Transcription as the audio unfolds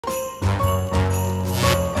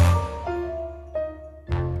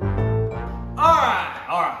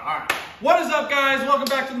up, guys? Welcome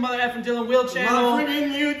back to the Mother Effing Dyl Wyl channel.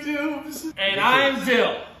 Motherfucking YouTubes. And I'm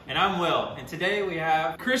Dyl. And I'm Will. And today we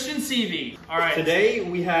have Christian Seavey. All right. Today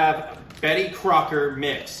we have Betty Crocker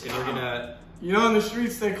mix, and we're gonna. You know, in the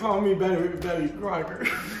streets they call me Betty Crocker.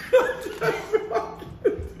 Are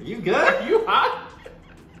you good? Are you hot?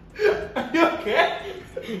 Are you okay?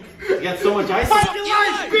 You got so much ice.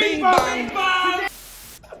 Bing bong.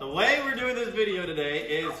 The way we're doing this video today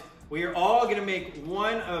is we are all gonna make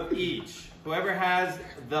one of each. Whoever has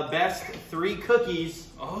the best 3 cookies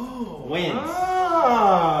wins.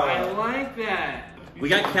 I like that. We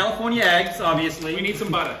got California eggs, obviously. We need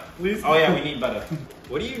some butter. Please. Oh yeah, we need butter.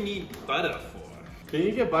 What do you need butter for? Can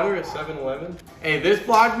you get butter at 7-Eleven? Hey, this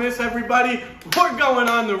Vlogmas, everybody, we're going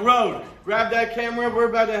on the road. Grab that camera, we're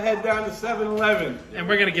about to head down to 7-Eleven. And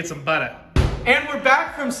we're gonna get some butter. And we're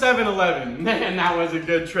back from 7-Eleven. Man, that was a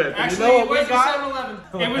good trip. Actually, you know it wasn't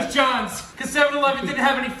 7-Eleven. It was John's. Because 7-Eleven didn't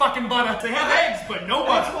have any fucking butter. They had eggs, but no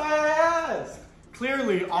butter. That's why I asked.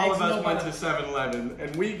 Clearly, all of us went to 7-Eleven,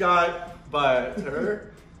 and we got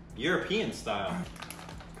butter. European style.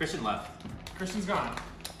 Christian left. Christian's gone.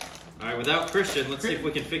 All right, without Christian, let's see if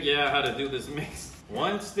we can figure out how to do this mix.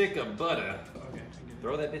 1 stick of butter. Okay.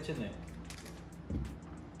 Throw that bitch in there.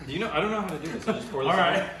 Do you know? I don't know how to do this. I just pour this. All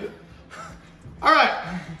right. All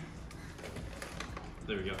right.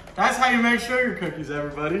 There we go. That's how you make sugar cookies,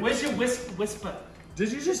 everybody. Where's your whisper?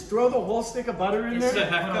 Did you just throw the whole stick of butter in there?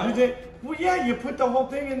 Yeah. You did. Well, yeah, you put the whole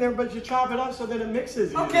thing in there, but you chop it up so that it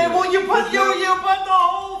mixes. Okay, well you put the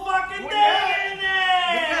whole fucking thing in there.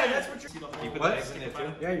 Yeah, that's what you're. You put What? the eggs in there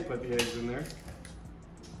too? Yeah, you put the eggs in there.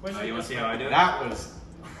 Oh, you want to see how I do it?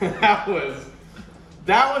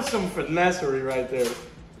 That was some finessery right there.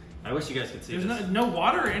 I wish you guys could see There's this. no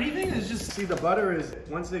water or anything. It's just. See, the butter is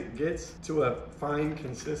once it gets to a fine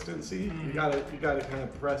consistency, you gotta kind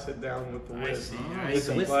of press it down with the whisk. It's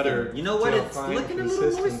Some glistening. butter. You know what? to a It's fine looking a little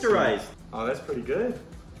consistency. moisturized. Oh, that's pretty good.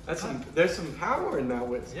 There's some power in that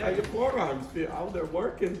whisk. Yeah. How your forearms feel? Oh, they're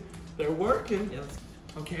working. They're working. Yeah,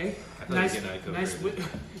 Okay. I thought Nice, you were gonna nice, go crazy.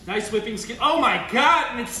 nice whipping skill. Oh my god!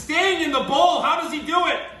 And it's staying in the bowl. How does he do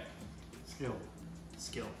it? Skill.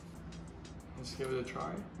 Skill. Let's give it a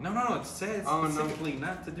try. No. It says Oh, no. specifically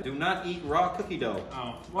not to do. Do not eat raw cookie dough.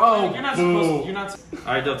 Oh. Well, Oh, you're not boo. supposed to. You're not.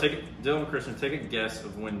 All right, Dylan and Christian, take a guess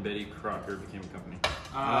of when Betty Crocker became a company.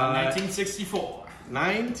 1964.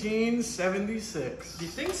 1976. Do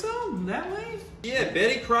you think so? That way? Yeah,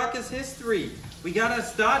 Betty Crocker's history. We got to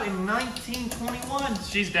start in 1921.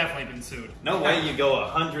 She's definitely been sued. No way you go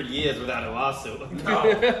 100 years without a lawsuit. No.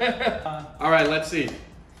 All right, let's see.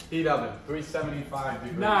 Heat oven, 375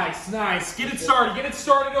 degrees. Nice. Get it started. Get it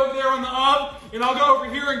started over there on the oven, and I'll go over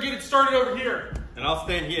here and get it started over here. And I'll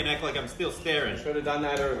stand here and act like I'm still staring. Should have done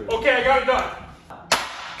that earlier. Okay, I got it done.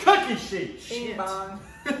 Cookie sheet. Shit.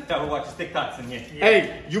 Who watches TikToks in here? Yeah.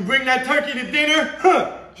 Hey, you bring that turkey to dinner?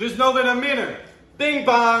 Huh. Just know that I'm in her. Bing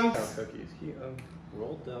bong. Cookies.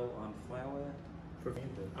 Rolled dough on flour.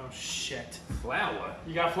 Oh shit. Flour?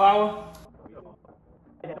 You got flour?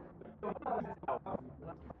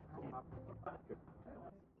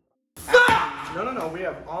 No. We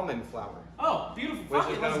have almond flour, Oh, beautiful. which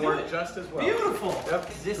Fuck is it, let's gonna do work it. just as well. Beautiful. Yep.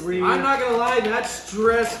 This- I'm not gonna lie, that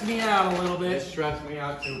stressed me out a little It bit. stressed me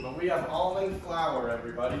out too, but we have almond flour,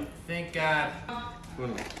 everybody. Thank God.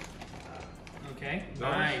 Okay.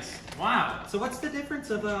 Nice. Wow. So what's the difference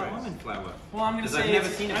of almond flour? Well, I'm gonna 'Cause I've say never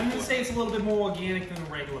it's, seen it I'm gonna before. say it's a little bit more organic than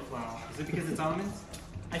the regular flour. Is it because it's almonds?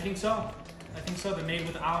 I think so. They're made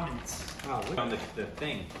with almonds. Oh, look. On the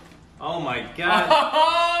thing. Oh my god.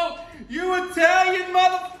 Oh, you Italian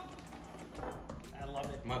mother! I love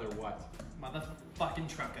it. Mother what? Motherfucking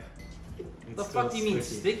trucker. What the fuck do you mean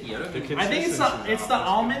sticky? I don't think I think it's the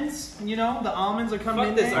almonds. You know, the almonds are coming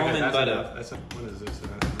in this there. almond that's butter. enough. What is this?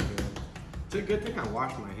 It's a good thing I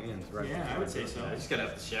washed my hands right. Yeah, I would say so. I just got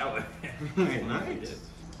out the shower. Nice.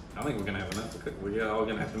 I think we're gonna have enough to cook. We're all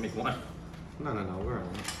gonna have to make one. No,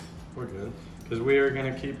 we're good. Because we are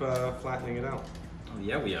gonna keep flattening it out. Oh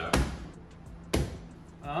yeah, we are.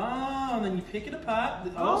 Oh, and then you pick it apart.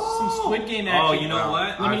 Oh, some Squid Game action. Oh, you know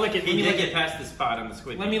what? Let me lick it. He did get past this spot on the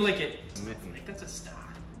squid. Let me lick it. Mitten. I think that's a star.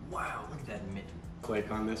 Wow, look at that mitten. Click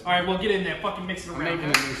on this. All right, well, get in there. Fucking mix it I'm around.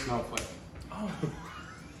 making a new snowflake. Oh.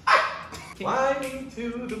 Fly me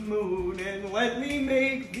to the moon and let me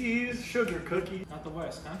make these sugar cookies. Not the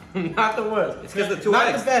worst, huh? Not the worst. It's because the 2 Not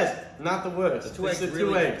eggs. the best. Not the worst. The two It's eggs the two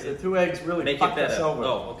really- eggs. The 2 eggs really Make it fucked us better. over.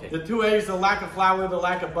 Oh, okay. The 2 eggs, the lack of flour, the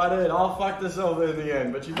lack of butter, it all fucked us over in the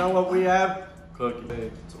end. But you know what we have? Cookie.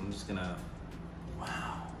 So I'm just gonna.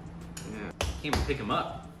 Wow. Yeah. Can't even pick them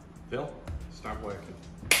up. Phil, start working.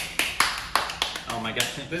 Oh my god.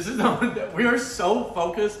 This is the one that we are so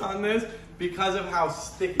focused on this because of how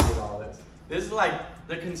sticky it all is. This is like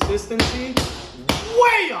the consistency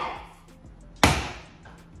way off.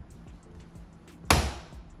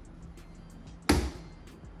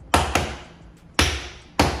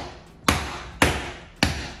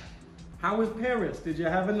 How was Paris? Did you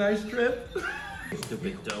have a nice trip?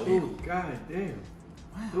 Stupid dough. Ooh, god damn.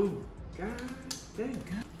 Wow. Ooh, god damn.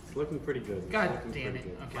 It's looking pretty good. God damn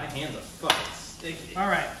it. Okay. My hands are fucking sticky. All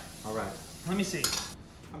right. All right. Let me see.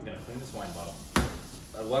 I'm gonna clean this wine bottle.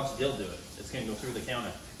 I watched Dyl do it. It's gonna go through the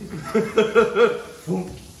counter.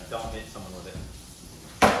 Don't hit someone with it.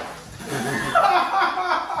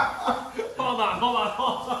 Hold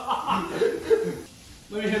on.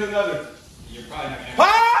 Let me hit another. You're probably not gonna.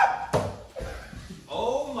 Ah!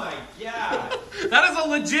 Oh my god. That is a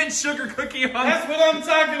legit sugar cookie on. That's what I'm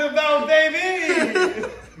talking about, baby.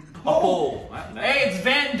 Oh. Hey, it's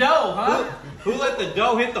Van Dough, huh? Who let the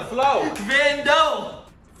dough hit the flow? Van Dough.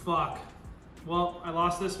 Fuck. Well, I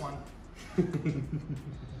lost this one. Let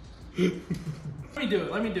me do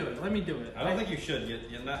it. I don't think you should.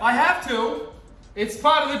 You're not. I have to. It's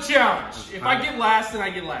part of the challenge. If I get last, then I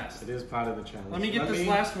get last. It is part of the challenge. Let me get this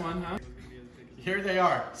last one, huh? Here they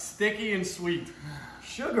are, sticky and sweet.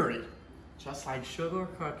 Sugary. Just like sugar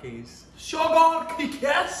cookies. Sugar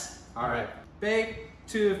cookies. All right. Bake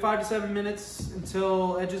to 5 to 7 minutes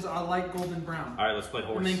until edges are light golden brown. All right, let's play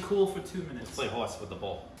horse. And then cool for 2 minutes. Let's play horse with the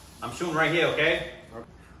bowl. I'm shooting right here, okay?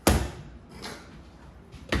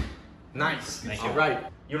 Nice. Thank you. All right.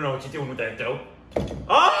 You don't know what you're doing with that dough.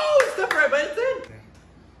 Oh, step right, but it's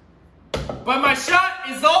in. But my shot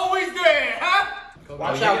is always there, huh?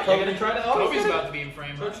 Watch out, out, you're gonna try to. Oh, Kobe's about to be in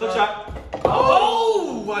frame. Good shot.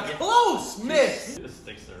 Oh, what close miss. This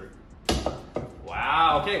sticks there.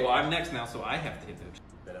 Wow. Okay. Well, I'm next now, so I have to hit the.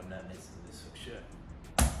 But I'm not missing this for sure.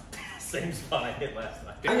 Same spot I hit last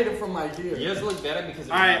night. I hit it from my heel. Yours look better because.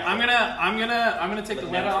 All right, I'm gonna take the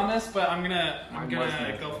letter on this, but I'm gonna Mine go was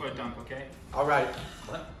natural. for a dunk, okay? All right.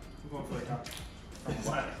 What? I'm going for a dunk.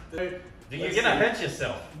 What? You're gonna hurt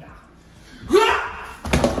yourself.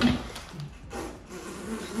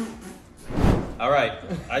 All right.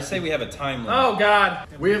 I say we have a time limit. Oh God.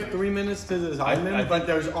 We have 3 minutes to design them, I but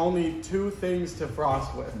there's only 2 things to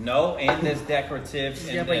frost with. No, and there's decorative.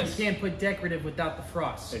 Yeah, and but this. you can't put decorative without the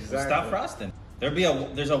frost. Exactly. Stop frosting.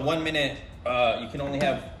 There's a 1 minute. You can only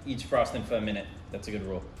have each frosting for a minute. That's a good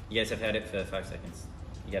rule. You guys have had it for 5 seconds.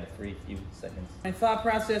 You got a free few seconds. My thought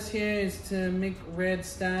process here is to make red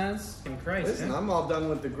stars. In Christ, Listen, I'm all done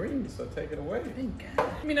with the green, so take it away.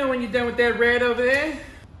 Let me know when you're done with that red over there.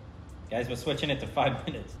 Guys, we're switching it to 5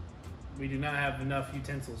 minutes. We do not have enough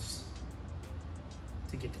utensils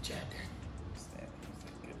to get the chat done. What's that?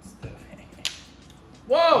 Good stuff.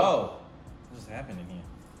 Whoa! Oh, what's happening here?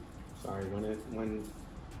 Sorry, when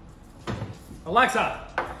Alexa,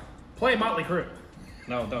 play Motley Crue.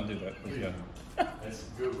 No, don't do that. Let's go. It's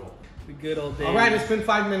Google. The good old days. All right, it's been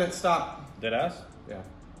 5 minutes. Stop. Did us? Yeah.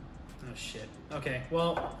 Oh shit. Okay,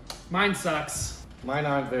 well, mine sucks. Mine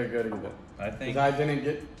aren't very good either. I think. Because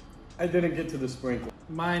I didn't get to the sprinkle.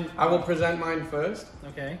 Mine. I will present mine first.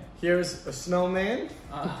 Okay. Here's a snowman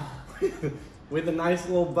with a nice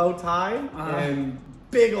little bow tie and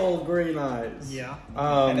big old green eyes. Yeah.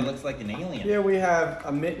 And it looks like an alien. Here we have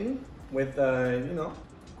a mitten with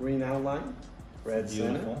green outline, red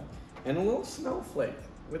center, Beautiful. and a little snowflake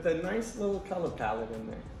with a nice little color palette in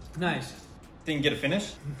there. Nice. Didn't get a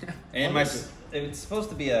finish. And it's supposed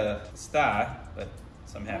to be a star, but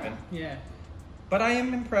something happened. Yeah. But I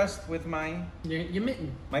am impressed with my Your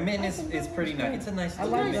mitten. mitten is pretty nice. It's a nice I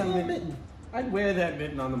little like that mitten. mitten. I'd wear that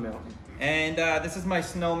mitten on the mountain. And this is my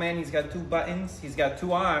snowman. He's got 2 buttons. He's got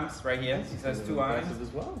 2 arms right here. He has 2 arms. as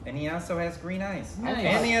well. And he also has green eyes. Nice.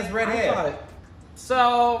 And he has red I hair. thought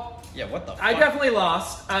So, Yeah, what the fuck? I definitely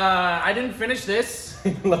lost. I didn't finish this.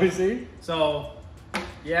 Let me see. So,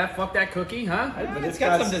 yeah, fuck that cookie, huh? But It's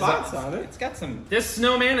got some spots designs on it. It's got some. This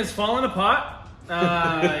snowman is falling apart.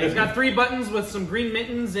 He's got 3 buttons with some green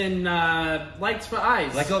mittens and lights for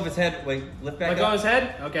eyes. Let go of his head. Wait, lift back Let go up. of his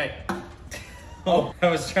head? Okay. Oh, I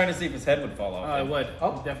was trying to see if his head would fall off. I would.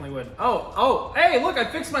 Oh, definitely would. Oh, hey, look, I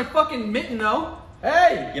fixed my fucking mitten though.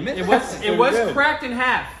 Hey! You missed It pretty was good. cracked in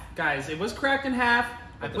half, guys. It was cracked in half.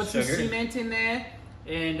 I With the put some sugar? cement in there,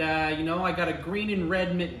 and I got a green and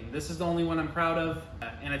red mitten. This is the only one I'm proud of,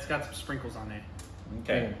 and it's got some sprinkles on there.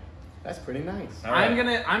 Okay. That's pretty nice. All right.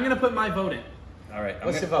 I'm gonna put my vote in. All right.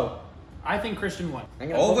 What's your vote? I think Christian won. I'm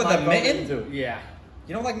gonna Over put my the vote in mitten? too. Yeah.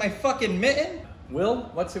 You don't like my fucking mitten? Will,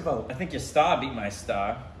 what's your vote? I think your star beat my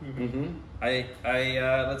star. Mm-hmm.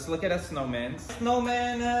 Let's look at a snowman.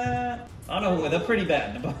 Snowman, I don't know, they're pretty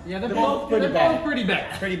bad. Yeah, they're both pretty bad.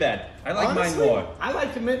 Pretty bad. I like Honestly, mine more. I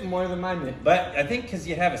like your mitten more than my mitten. But I think because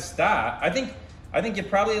you have a star, I think you're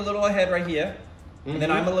probably a little ahead right here. And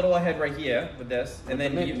then I'm a little ahead right here with this. And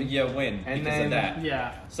then you win because of that.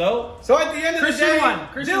 Yeah. So at the end of the day,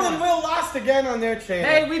 Christian Dyl won. and Will lost again on their channel.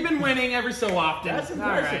 Hey, we've been winning every so often. That's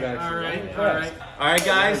impressive, actually. All right,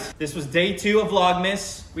 guys. This was day 2 of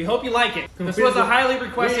Vlogmas. We hope you like it. This was a highly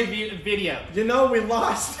requested video. You know, we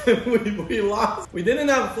lost. we lost. We didn't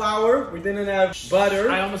have flour. We didn't have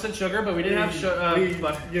butter. I almost said sugar, but we didn't have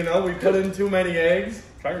butter. You know, we put in too many eggs.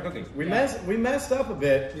 Try your cooking. We messed up a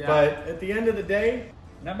bit, but at the end of the day,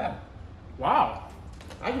 Not bad. Wow.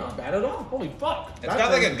 I'm not bad at all. Holy fuck. It's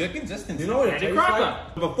got like a good consistency. You know what it tastes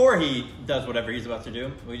like? Before he does whatever he's about to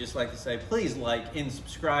do, we just like to say, please like and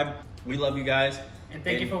subscribe. We love you guys. And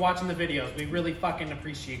thank you for watching the videos. We really fucking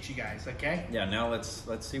appreciate you guys, okay? Yeah, now let's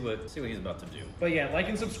see what he's about to do. But yeah, like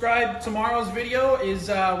and subscribe. Tomorrow's video is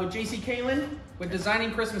with JC Kalen with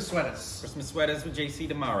designing Christmas sweaters. Christmas sweaters with JC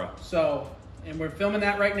tomorrow. So, and we're filming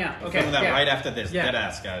that right now. Okay. Filming that right after this. Yeah. Dead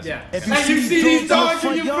ass, guys. Yeah. If you see these dogs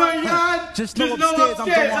in your front yard, just know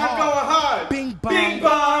upstairs I'm going hard. Bing bong. Bing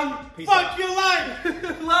bong. Fuck your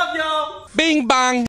life. Love y'all. Bing bong.